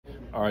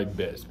All right,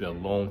 bet, it's been a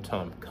long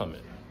time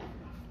coming,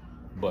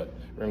 but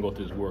we're gonna go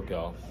through this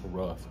workout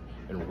rough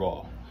and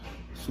raw,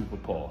 super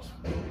pause.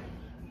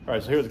 All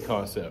right, so here's the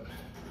concept.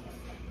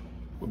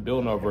 We're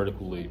building our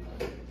vertical leap,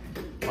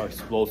 our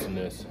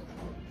explosiveness,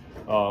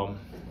 and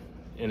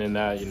in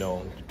that, you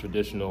know, the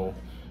traditional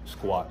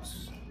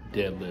squats,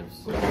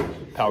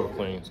 deadlifts, power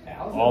cleans,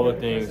 all the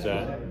things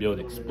that build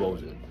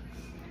explosion.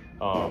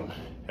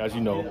 As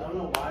you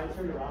know,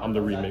 I'm the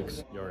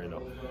Reemix, you already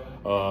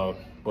know.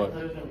 But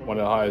one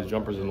of the highest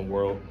jumpers in the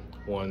world,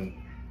 won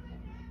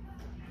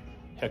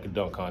heck of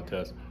dunk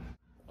contest.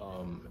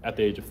 At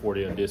the age of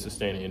 40, I did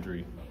sustain an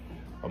injury,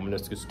 a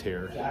meniscus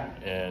tear,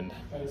 and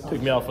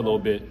took me out for a little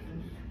bit.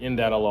 In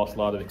that, I lost a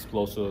lot of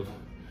explosive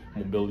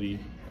mobility,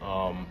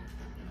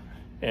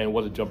 and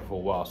was a jumper for a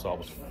while, so I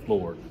was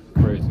floored,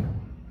 crazy.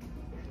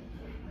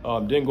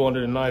 Didn't go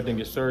under the knife, didn't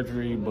get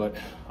surgery, but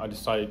I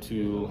decided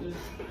to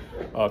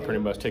pretty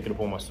much take it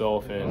upon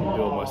myself and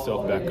build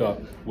myself back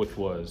up, which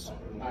was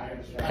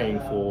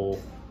painful,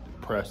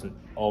 depressing,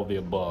 all of the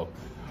above.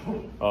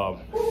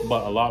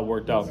 But a lot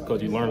worked out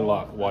because you learn a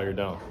lot while you're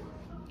down.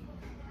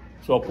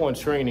 So upon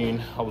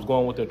training, I was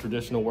going with the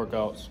traditional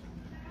workouts.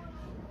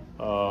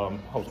 I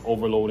was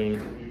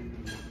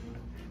overloading,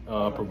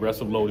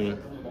 progressive loading,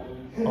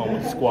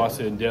 with squats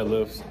and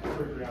deadlifts,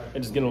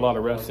 and just getting a lot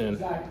of reps in.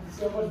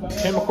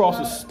 Came across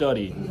a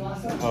study,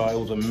 it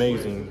was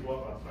amazing.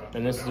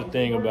 And this is the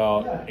thing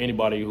about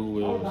anybody who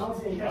is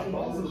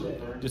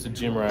just a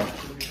gym rat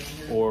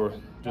or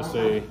just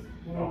a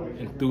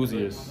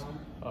enthusiast.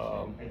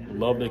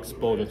 Love the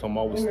explosion, so I'm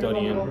always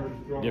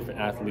studying different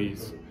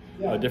athletes,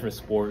 different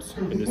sports,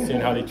 and just seeing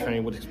how they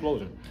train with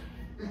explosion.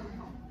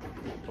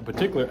 A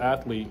particular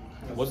athlete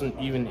wasn't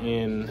even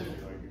in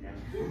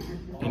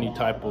any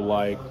type of,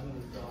 like,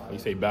 you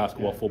say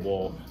basketball,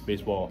 football,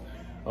 baseball,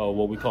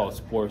 what we call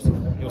sports.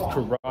 It was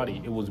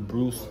karate. It was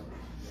Bruce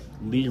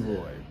Lee.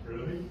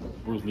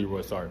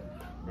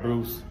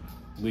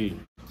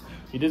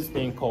 He did this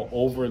thing called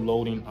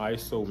overloading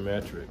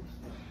isometric,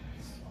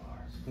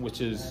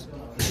 which is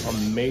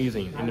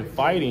amazing. And in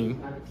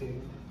fighting,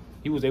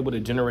 he was able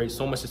to generate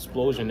so much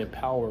explosion and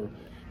power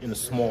in a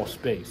small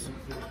space.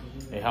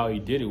 And how he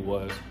did it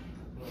was,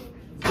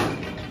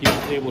 he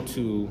was able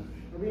to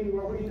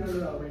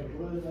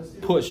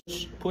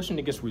pushing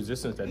against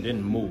resistance that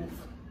didn't move.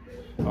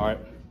 All right,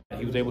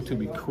 he was able to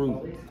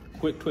recruit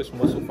quick twitch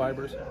muscle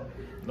fibers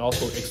and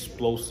also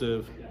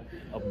explosive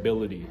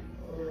ability,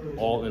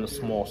 all in a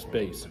small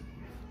space.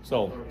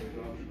 So,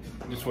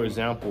 just for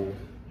example,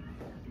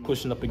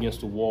 pushing up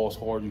against the wall as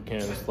hard as you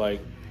can, it's like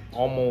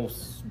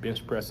almost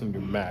bench pressing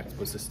your max,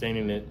 but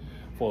sustaining it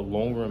for a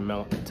longer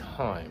amount of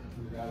time.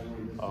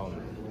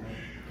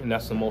 And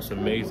that's the most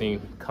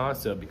amazing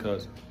concept,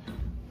 because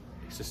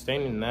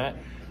sustaining that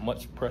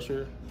much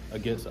pressure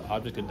against an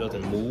object that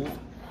doesn't move,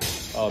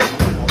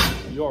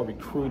 you are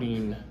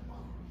recruiting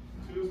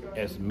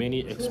as many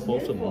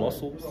explosive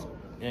muscles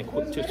and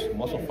quick twitch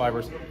muscle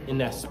fibers in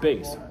that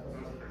space.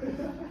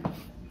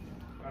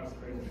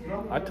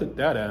 I took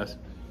that as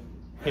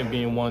him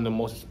being one of the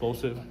most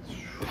explosive,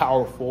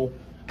 powerful,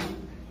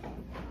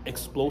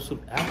 explosive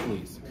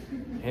athletes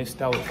in his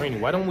style of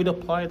training. Why don't we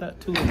apply that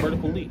to the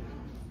vertical leap?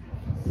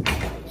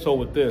 So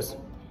with this,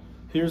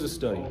 here's a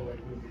study.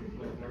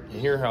 And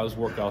here's how this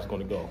workout is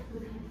going to go.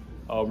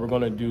 We're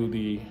going to do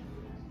the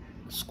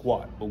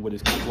squat, but with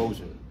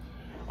explosion.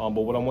 But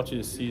what I want you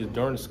to see is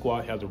during the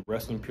squat, it has a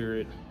resting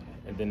period,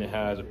 and then it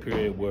has a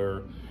period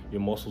where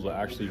your muscles are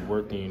actually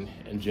working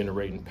and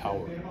generating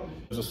power.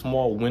 There's a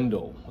small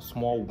window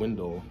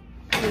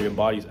where your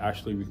body's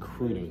actually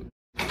recruiting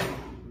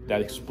that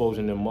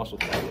explosion in muscle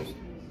fibers.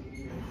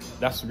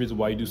 That's the reason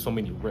why you do so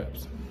many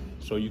reps.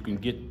 So you can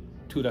get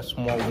to that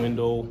small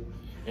window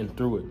and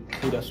through it,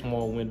 through that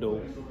small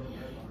window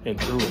and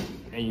through it.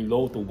 And you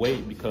load the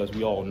weight, because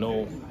we all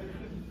know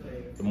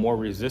the more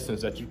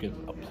resistance that you can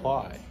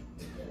apply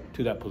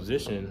to that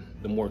position,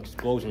 the more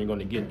explosion you're going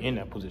to get in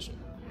that position.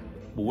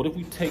 But what if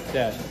we take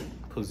that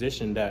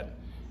position that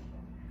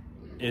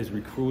is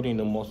recruiting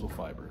the muscle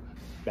fiber,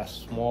 that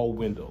small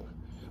window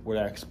where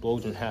that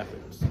explosion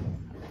happens,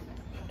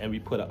 and we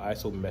put an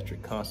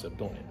isometric concept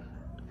on it,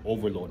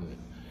 overloading it,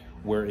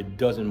 where it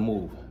doesn't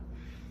move,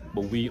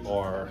 but we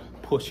are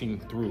pushing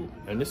through.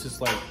 And this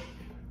is like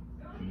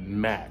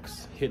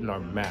max, hitting our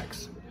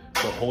max,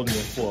 but holding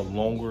it for a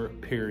longer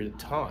period of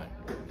time,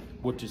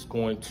 which is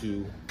going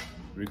to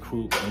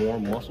recruit more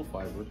muscle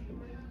fiber,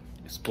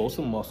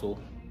 explosive muscle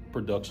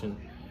production.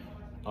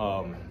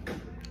 But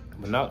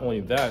not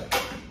only that,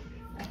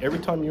 every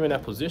time you're in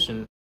that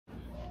position,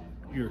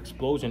 your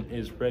explosion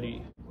is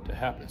ready to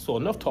happen. So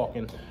enough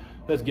talking,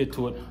 let's get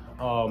to it.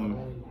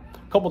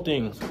 Couple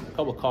things, a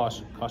couple of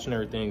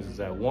cautionary things is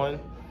that, one,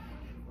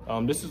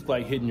 this is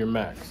like hitting your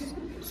max.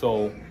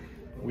 So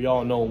we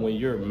all know when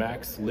you're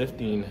max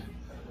lifting,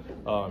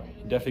 you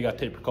definitely got to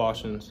take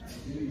precautions,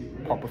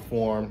 proper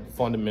form,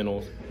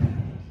 fundamentals.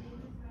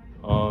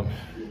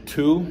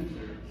 Two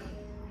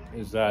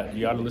is that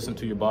you got to listen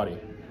to your body.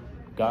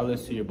 Gotta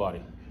listen to your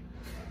body.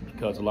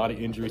 because a lot of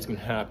injuries can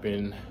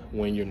happen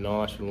when you're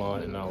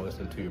nonchalant and not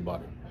listening to your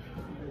body.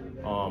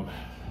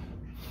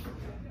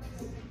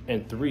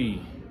 And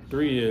three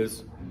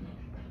is,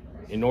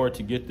 in order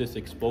to get this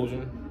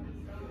explosion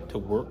to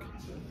work,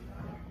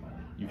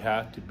 you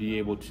have to be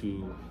able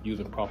to use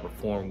in proper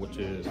form, which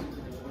is,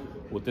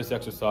 with this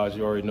exercise,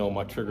 you already know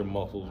my trigger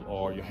muscles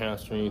are your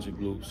hamstrings, your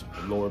glutes,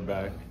 your lower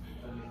back,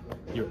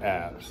 your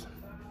abs,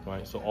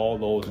 right? So all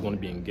those are going to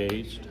be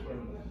engaged,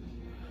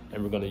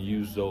 and we're going to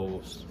use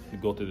those to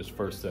go through this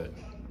first set.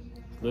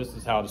 So this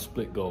is how the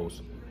split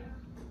goes.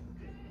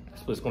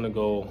 Split's going to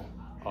go,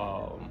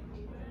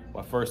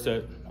 my first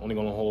set only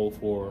going to hold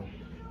for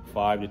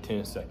 5 to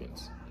 10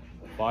 seconds.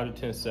 5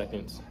 to 10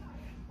 seconds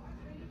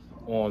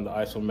on the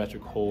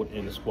isometric hold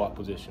in the squat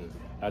position.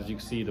 As you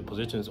can see, the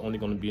position is only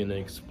going to be in an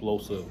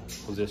explosive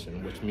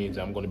position, which means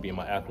I'm going to be in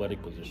my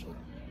athletic position.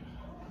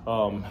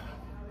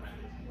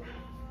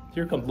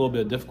 Here comes a little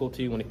bit of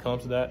difficulty when it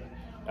comes to that.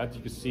 As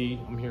you can see,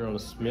 I'm here on a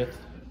Smith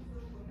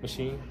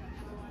machine.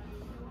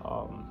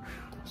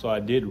 So I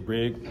did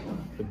rig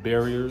the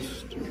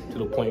barriers to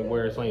the point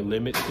where it's only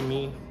limited to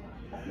me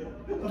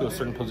to a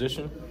certain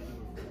position.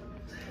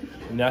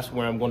 And that's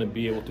where I'm going to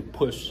be able to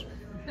push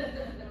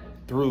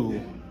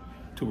through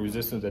to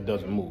resistance that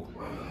doesn't move.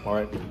 All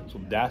right,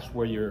 so that's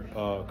where your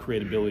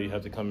creativity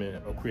has to come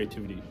in, or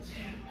creativity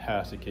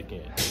has to kick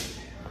in.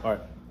 All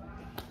right,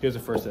 here's the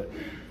first set.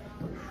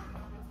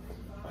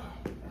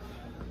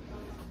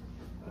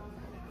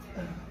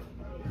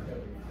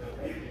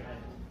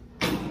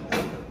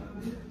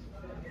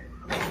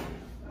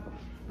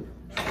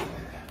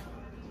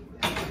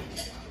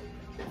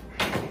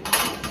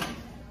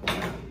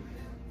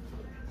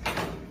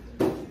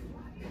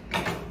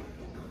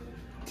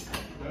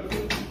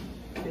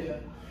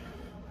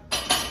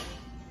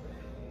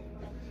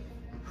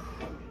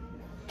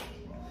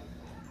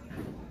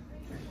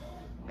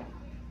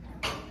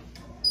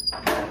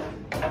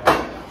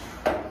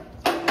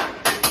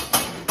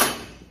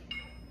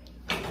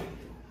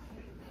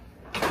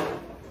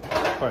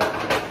 All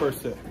right,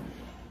 first set.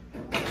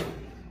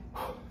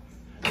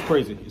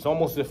 Crazy. It's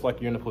almost as if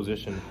like you're in a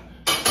position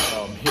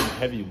hitting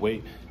heavy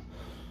weight,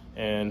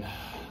 and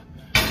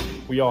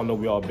we all know,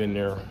 we all been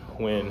there,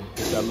 when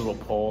it's that little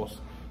pause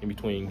in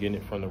between getting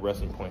it from the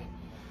resting point.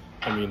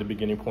 I mean, the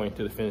beginning point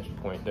to the finishing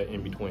point, that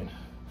in between.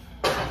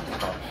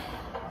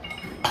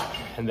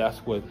 And that's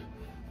what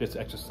this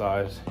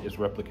exercise is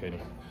replicating.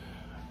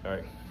 All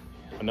right.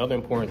 Another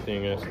important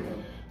thing is,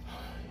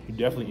 you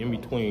definitely in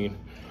between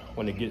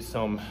want to get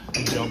some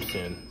jumps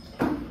in.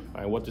 All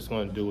right, what this is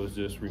going to do is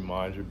just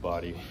remind your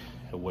body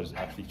of what it's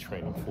actually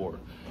training for.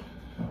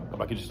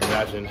 If I could just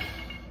imagine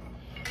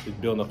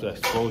just building up that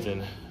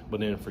explosion,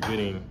 but then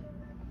forgetting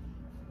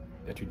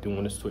that you're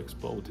doing this to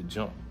explode, to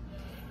jump.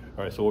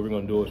 All right, so what we're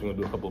going to do is we're going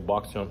to do a couple of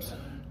box jumps.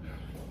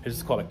 This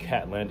is called a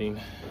cat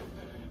landing.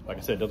 Like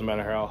I said, it doesn't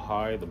matter how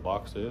high the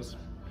box is.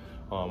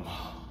 All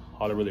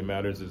that really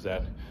matters is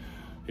that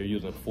you're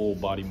using full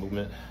body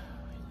movement.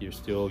 You're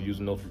still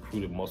using those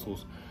recruited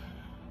muscles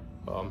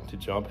to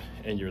jump,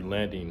 and you're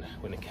landing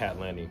with a cat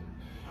landing,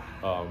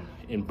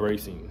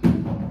 embracing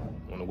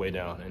on the way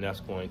down, and that's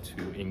going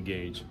to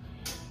engage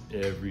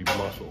every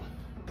muscle,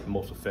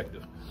 most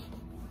effective.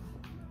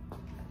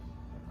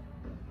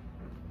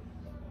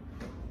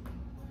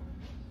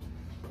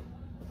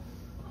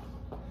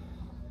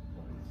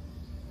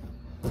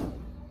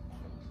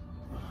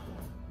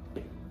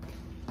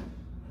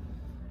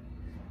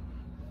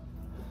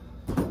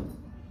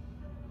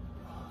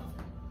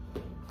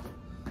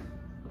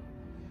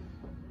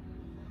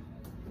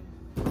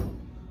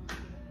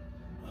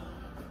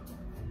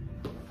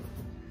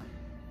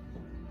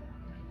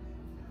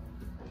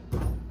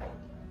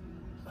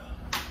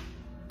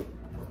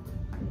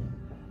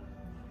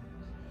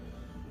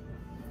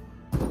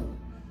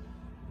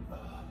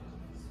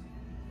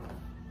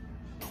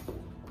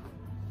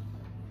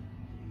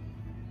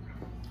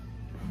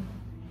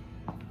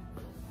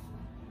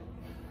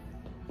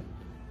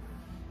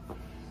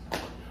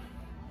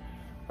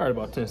 All right,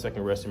 about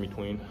 10-second rest in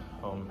between.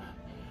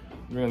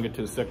 We're gonna get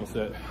to the second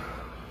set.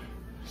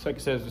 Second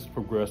set is just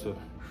progressive.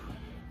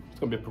 It's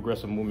gonna be a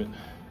progressive movement.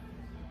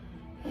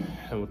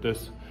 And with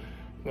this,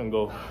 I'm gonna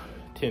go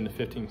 10 to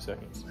 15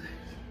 seconds.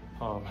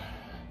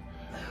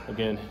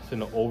 Again, it's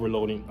in an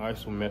overloading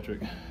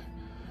isometric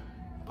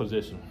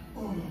position,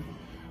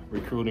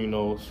 recruiting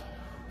those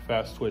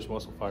fast twitch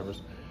muscle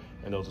fibers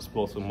and those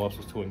explosive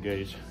muscles to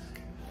engage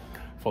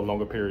for a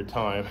longer period of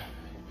time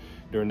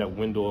during that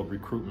window of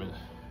recruitment.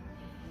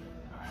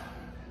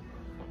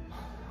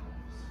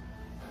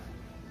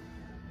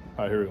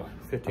 All right, here we go,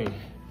 15.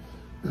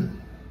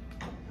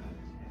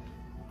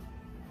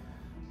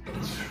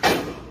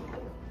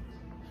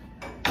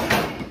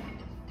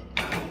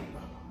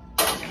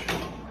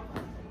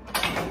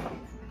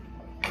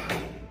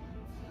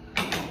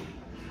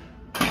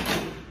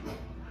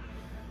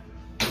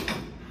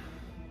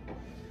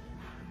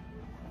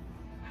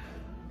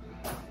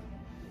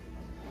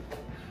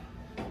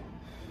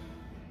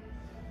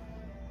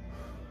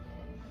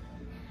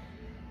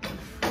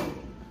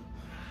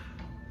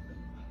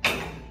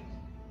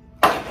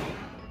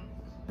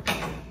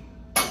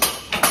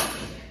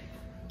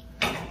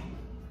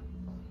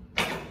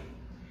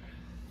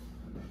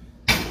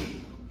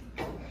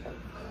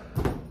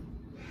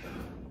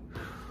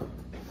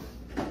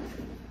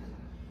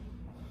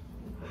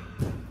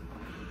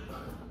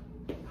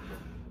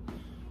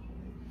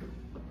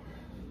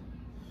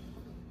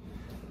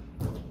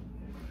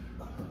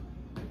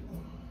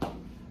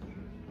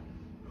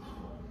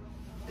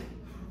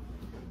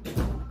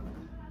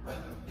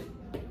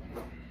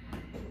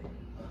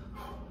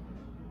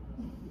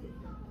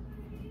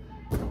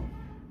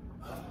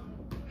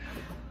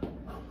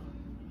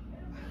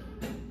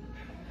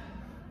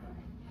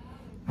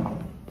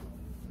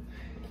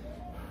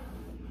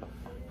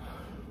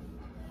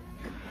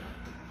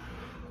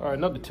 All right,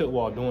 another tip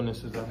while doing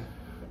this is that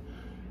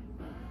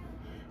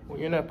when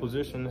you're in that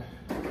position,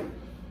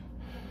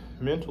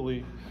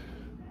 mentally,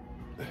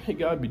 you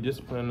gotta be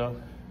disciplined enough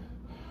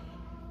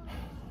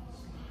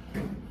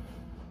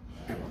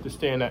to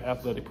stay in that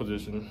athletic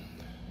position.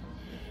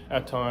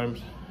 At times,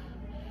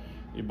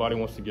 your body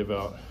wants to give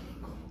out.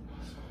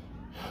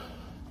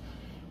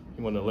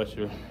 You want to let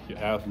your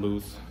abs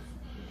loose.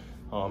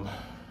 You want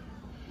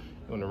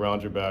to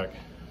round your back,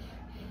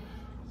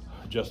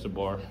 adjust the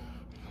bar.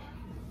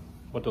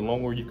 But the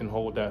longer you can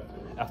hold that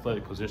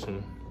athletic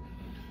position,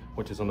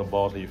 which is on the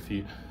balls of your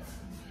feet,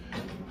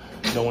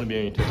 you don't want to be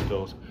on your tippy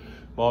toes.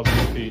 Balls of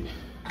your feet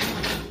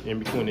in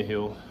between the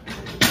heel.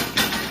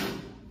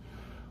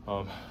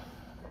 You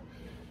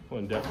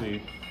want to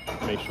definitely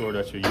make sure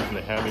that you're using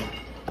the hammy.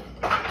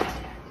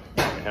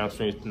 Your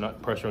hamstrings,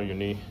 not pressure on your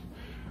knee.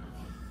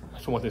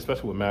 So one thing,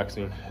 especially with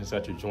maxing, is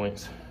that your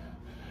joints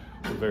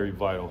are very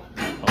vital.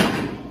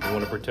 You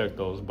want to protect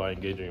those by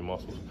engaging your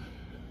muscles.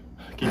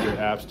 Keep your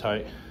abs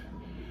tight,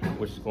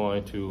 which is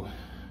going to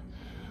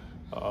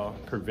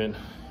prevent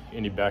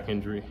any back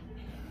injury.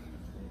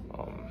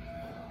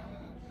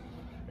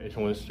 You just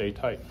want to stay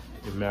tight.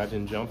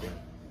 Imagine jumping.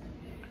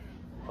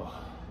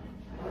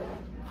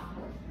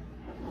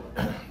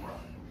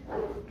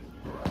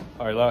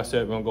 All right, last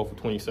set, we're gonna go for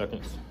 20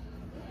 seconds.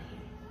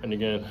 And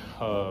again,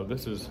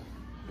 this is,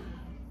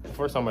 the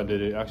first time I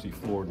did it, it actually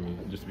floored me,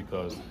 just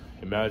because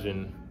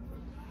imagine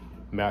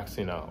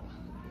maxing out.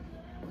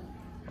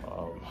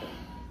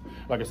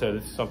 Like I said,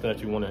 this is something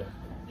that you wanna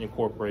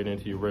incorporate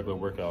into your regular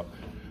workout.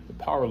 The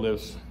power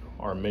lifts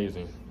are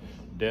amazing.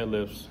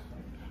 Deadlifts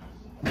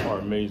are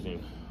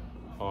amazing.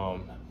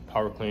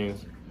 Power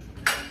cleans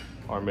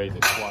are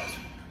amazing. Squats.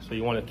 So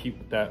you want to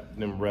keep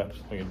them reps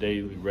on your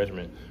daily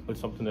regimen, but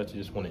something that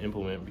you just want to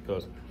implement,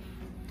 because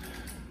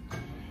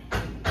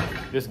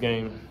this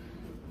game,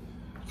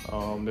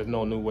 there's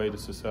no new way to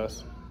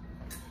success,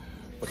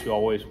 but you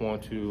always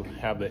want to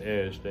have the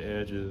edge. The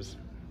edge is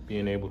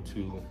being able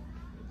to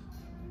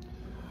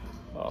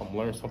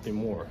learn something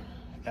more,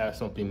 add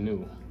something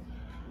new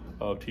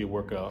to your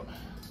workout.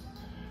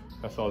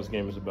 That's all this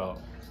game is about,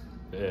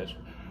 the edge.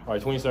 All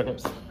right, 20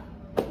 seconds,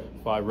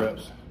 5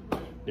 reps.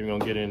 Then we're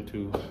gonna get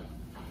into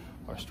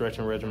our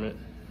stretching regimen,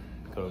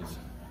 because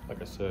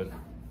like I said,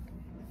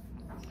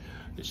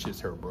 this shit's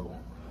hurt, bro.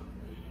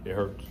 It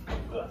hurts.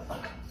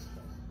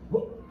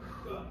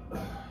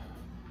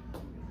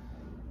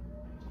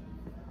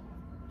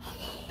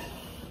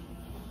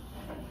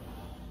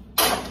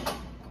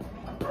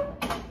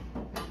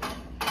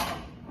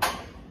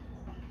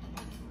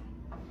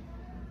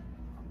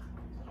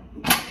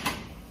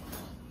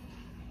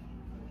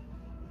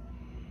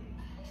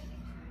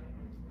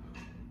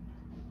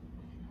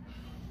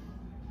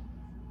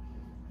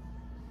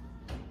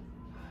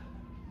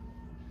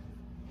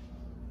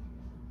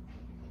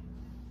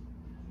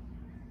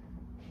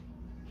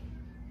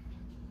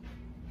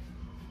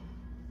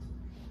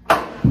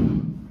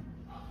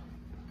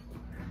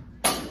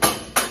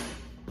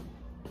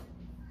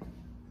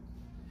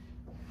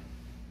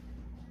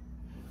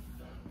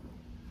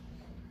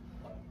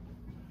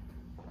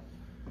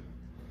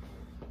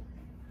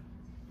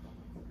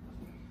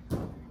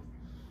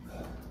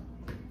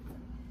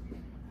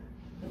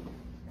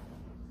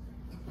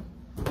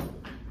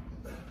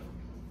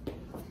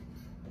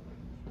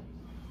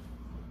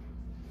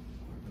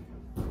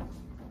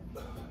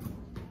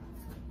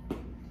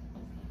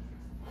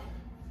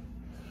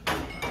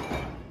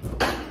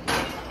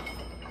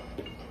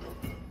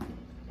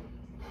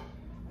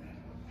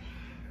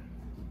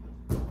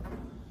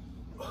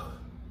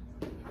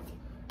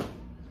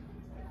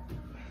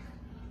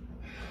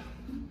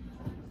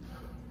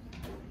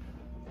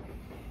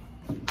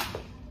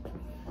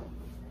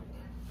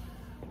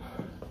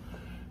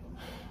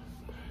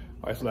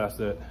 All right, so last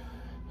set.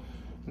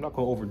 I'm not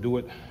gonna overdo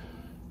it.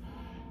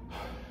 I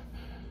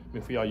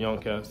mean, for y'all young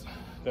cats,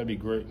 that'd be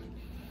great.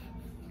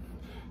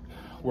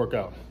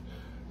 Workout.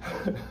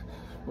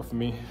 But for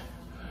me,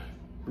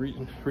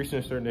 reaching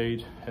a certain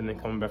age and then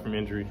coming back from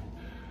injury,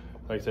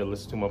 like I said,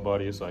 listen to my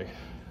body. It's like,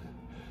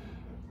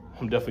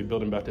 I'm definitely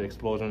building back the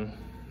explosion.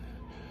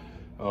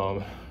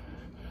 You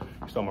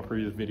saw my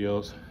previous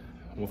videos.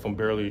 I went from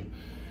barely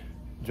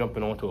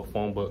jumping onto a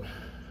phone book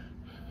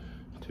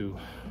to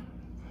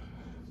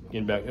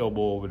getting back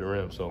elbow over the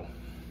rim. So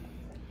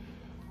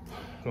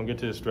I'm gonna get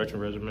to the stretching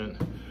regimen.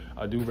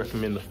 I do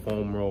recommend the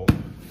foam roll.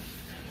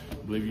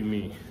 Believe you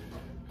me,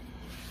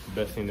 the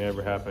best thing that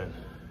ever happened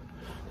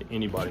to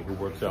anybody who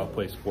works out,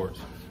 plays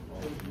sports.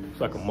 It's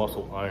like a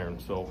muscle iron.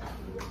 So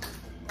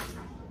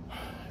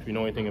if you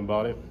know anything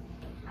about it,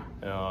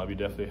 you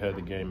definitely ahead of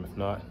the game. If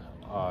not,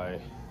 I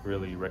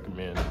really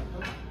recommend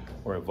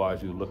or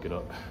advise you to look it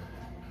up.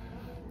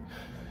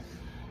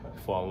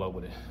 Fall in love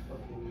with it.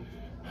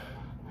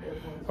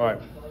 All right,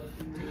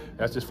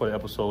 that's just for the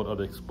episode of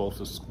the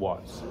explosive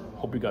squats.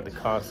 Hope you got the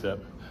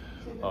concept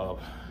of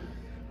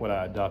what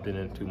I adopted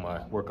into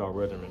my workout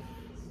regimen.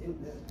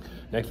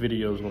 Next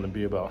video is going to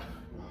be about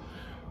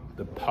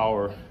the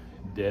power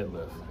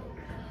deadlift.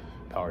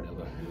 power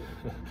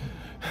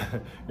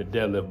deadlift. The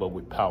deadlift, but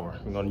with power.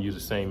 I'm gonna use the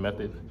same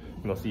method.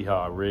 You're gonna see how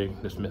I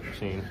rig this Smith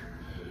machine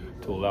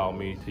to allow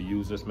me to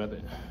use this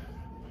method.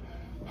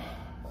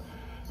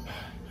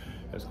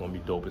 That's gonna be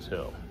dope as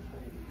hell.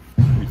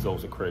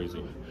 Results are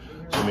crazy.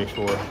 So make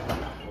sure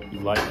you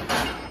like,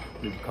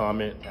 leave a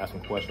comment, ask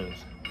some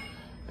questions,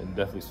 and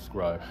definitely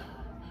subscribe.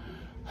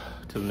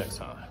 Till next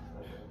time.